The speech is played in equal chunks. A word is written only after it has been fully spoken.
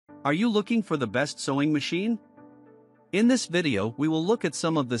Are you looking for the best sewing machine? In this video, we will look at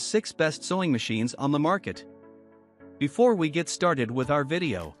some of the 6 best sewing machines on the market. Before we get started with our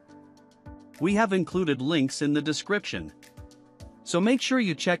video, we have included links in the description. So make sure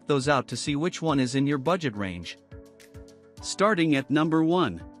you check those out to see which one is in your budget range. Starting at number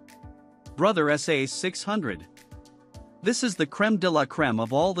 1. Brother SA 600. This is the creme de la creme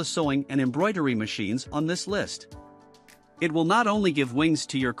of all the sewing and embroidery machines on this list. It will not only give wings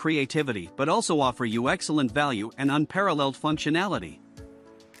to your creativity but also offer you excellent value and unparalleled functionality.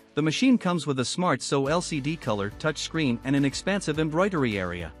 The machine comes with a Smart Sew LCD color touchscreen and an expansive embroidery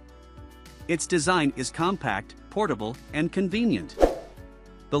area. Its design is compact, portable, and convenient.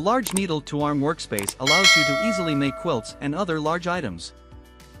 The large needle-to-arm workspace allows you to easily make quilts and other large items.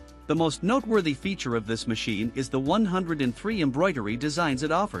 The most noteworthy feature of this machine is the 103 embroidery designs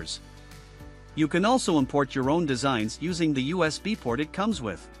it offers. You can also import your own designs using the USB port it comes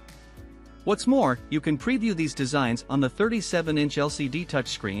with. What's more, you can preview these designs on the 37-inch LCD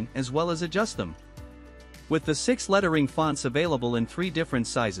touchscreen as well as adjust them. With the 6 lettering fonts available in 3 different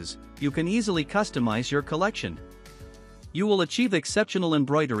sizes, you can easily customize your collection. You will achieve exceptional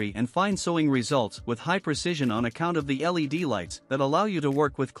embroidery and fine sewing results with high precision on account of the LED lights that allow you to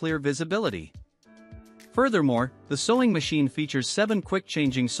work with clear visibility. Furthermore, the sewing machine features 7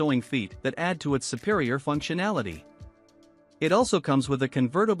 quick-changing sewing feet that add to its superior functionality. It also comes with a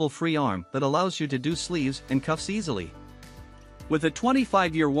convertible free arm that allows you to do sleeves and cuffs easily. With a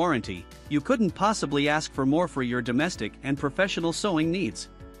 25-year warranty, you couldn't possibly ask for more for your domestic and professional sewing needs.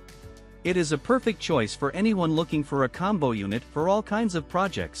 It is a perfect choice for anyone looking for a combo unit for all kinds of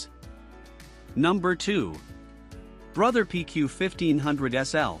projects. Number 2. Brother PQ 1500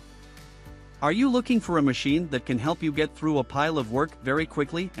 SL. Are you looking for a machine that can help you get through a pile of work very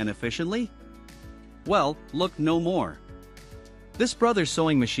quickly and efficiently? Well, look no more. This Brother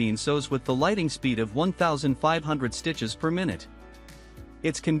sewing machine sews with the lightning speed of 1,500 stitches per minute.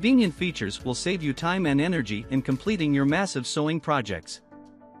 Its convenient features will save you time and energy in completing your massive sewing projects.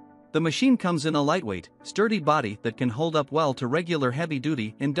 The machine comes in a lightweight, sturdy body that can hold up well to regular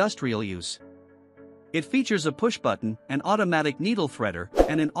heavy-duty industrial use. It features a push button, an automatic needle threader,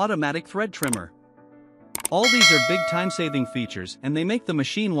 and an automatic thread trimmer. All these are big time-saving features and they make the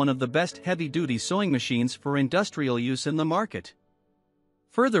machine one of the best heavy-duty sewing machines for industrial use in the market.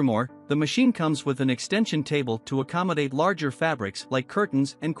 Furthermore, the machine comes with an extension table to accommodate larger fabrics like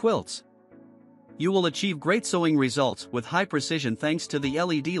curtains and quilts. You will achieve great sewing results with high precision thanks to the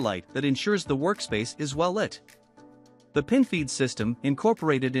LED light that ensures the workspace is well lit. The pin feed system,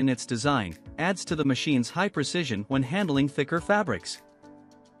 incorporated in its design, adds to the machine's high precision when handling thicker fabrics.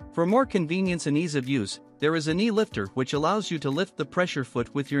 For more convenience and ease of use, there is a knee lifter which allows you to lift the pressure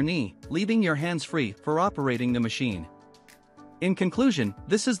foot with your knee, leaving your hands free for operating the machine. In conclusion,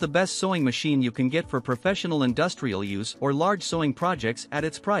 this is the best sewing machine you can get for professional industrial use or large sewing projects at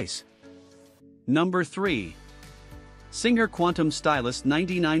its price. Number 3. Singer Quantum Stylist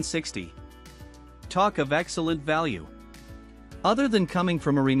 9960. Talk of excellent value. Other than coming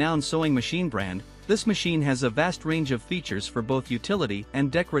from a renowned sewing machine brand, this machine has a vast range of features for both utility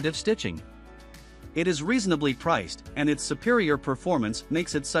and decorative stitching. It is reasonably priced, and its superior performance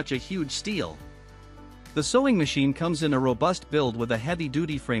makes it such a huge steal. The sewing machine comes in a robust build with a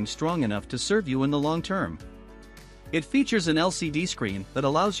heavy-duty frame strong enough to serve you in the long term. It features an LCD screen that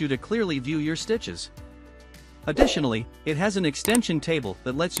allows you to clearly view your stitches. Additionally, it has an extension table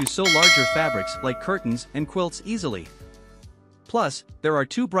that lets you sew larger fabrics like curtains and quilts easily. Plus, there are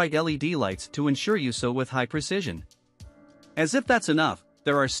 2 bright LED lights to ensure you sew with high precision. As if that's enough,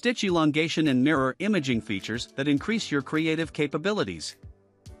 there are stitch elongation and mirror imaging features that increase your creative capabilities.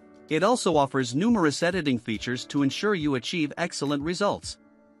 It also offers numerous editing features to ensure you achieve excellent results.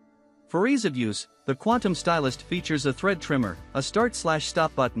 For ease of use, the Quantum Stylist features a thread trimmer, a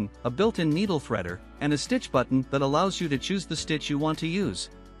start/stop button, a built-in needle threader, and a stitch button that allows you to choose the stitch you want to use.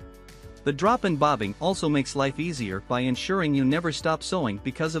 The drop and bobbing also makes life easier by ensuring you never stop sewing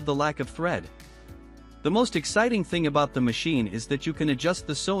because of the lack of thread. The most exciting thing about the machine is that you can adjust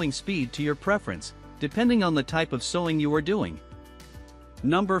the sewing speed to your preference, depending on the type of sewing you are doing.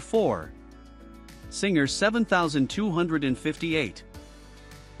 Number 4. Singer 7258.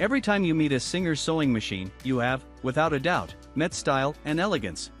 Every time you meet a Singer sewing machine, you have, without a doubt, met style and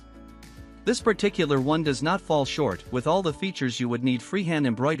elegance. This particular one does not fall short with all the features you would need: freehand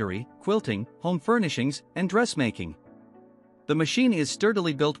embroidery, quilting, home furnishings, and dressmaking. The machine is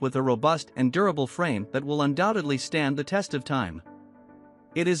sturdily built with a robust and durable frame that will undoubtedly stand the test of time.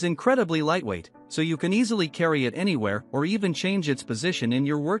 It is incredibly lightweight, so you can easily carry it anywhere or even change its position in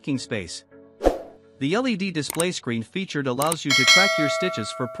your working space. The LED display screen featured allows you to track your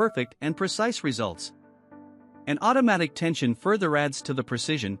stitches for perfect and precise results. An automatic tension further adds to the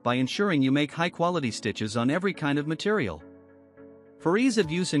precision by ensuring you make high-quality stitches on every kind of material. For ease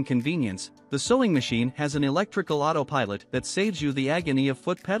of use and convenience, the sewing machine has an electrical autopilot that saves you the agony of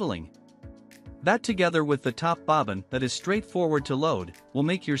foot pedaling. That, together with the top bobbin that is straightforward to load, will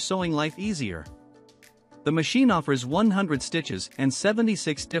make your sewing life easier. The machine offers 100 stitches and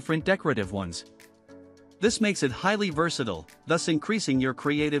 76 different decorative ones. This makes it highly versatile, thus increasing your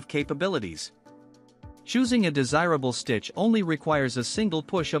creative capabilities. Choosing a desirable stitch only requires a single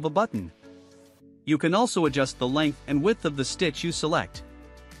push of a button. You can also adjust the length and width of the stitch you select.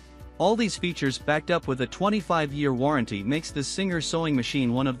 All these features backed up with a 25-year warranty makes this Singer sewing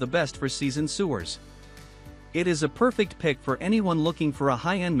machine one of the best for seasoned sewers. It is a perfect pick for anyone looking for a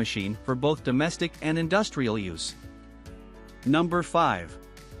high-end machine for both domestic and industrial use. Number 5.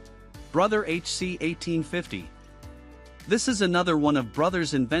 Brother HC 1850. This is another one of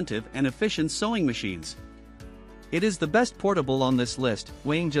Brother's inventive and efficient sewing machines. It is the best portable on this list,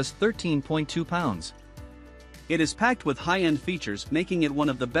 weighing just 13.2 pounds. It is packed with high-end features, making it one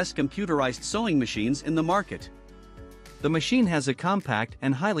of the best computerized sewing machines in the market. The machine has a compact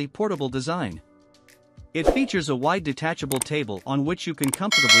and highly portable design. It features a wide detachable table on which you can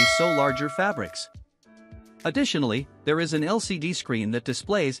comfortably sew larger fabrics. Additionally, there is an LCD screen that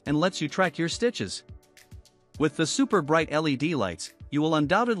displays and lets you track your stitches. With the super bright LED lights, you will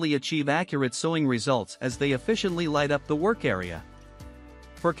undoubtedly achieve accurate sewing results as they efficiently light up the work area.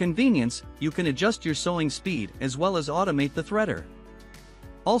 For convenience, you can adjust your sewing speed as well as automate the threader.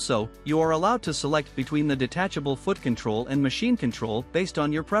 Also, you are allowed to select between the detachable foot control and machine control based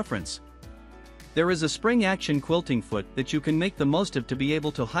on your preference. There is a spring action quilting foot that you can make the most of to be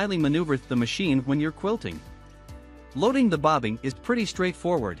able to highly maneuver the machine when you're quilting. Loading the bobbing is pretty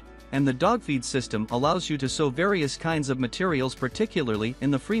straightforward, and the dog feed system allows you to sew various kinds of materials, particularly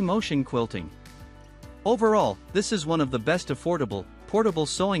in the free motion quilting. Overall, this is one of the best affordable, portable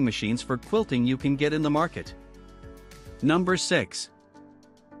sewing machines for quilting you can get in the market. Number 6.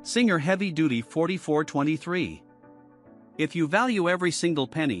 Singer Heavy Duty 4423. If you value every single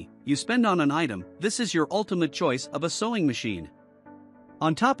penny you spend on an item, this is your ultimate choice of a sewing machine.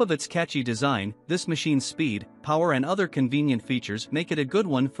 On top of its catchy design, this machine's speed, power and other convenient features make it a good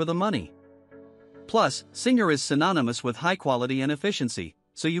one for the money. Plus, Singer is synonymous with high quality and efficiency,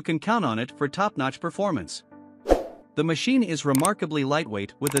 so you can count on it for top-notch performance. The machine is remarkably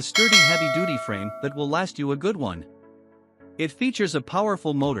lightweight with a sturdy heavy-duty frame that will last you a good one. It features a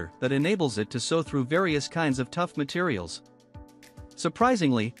powerful motor that enables it to sew through various kinds of tough materials.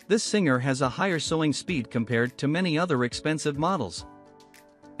 Surprisingly, this Singer has a higher sewing speed compared to many other expensive models.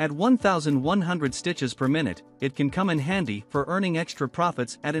 At 1,100 stitches per minute, it can come in handy for earning extra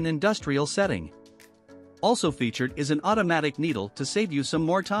profits at an industrial setting. Also featured is an automatic needle to save you some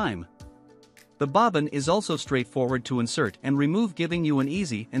more time. The bobbin is also straightforward to insert and remove, giving you an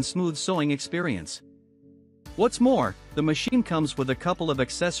easy and smooth sewing experience. What's more, the machine comes with a couple of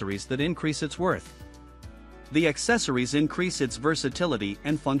accessories that increase its worth. The accessories increase its versatility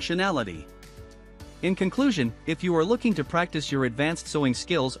and functionality. In conclusion, if you are looking to practice your advanced sewing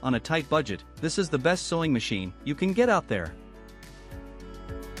skills on a tight budget, this is the best sewing machine you can get out there.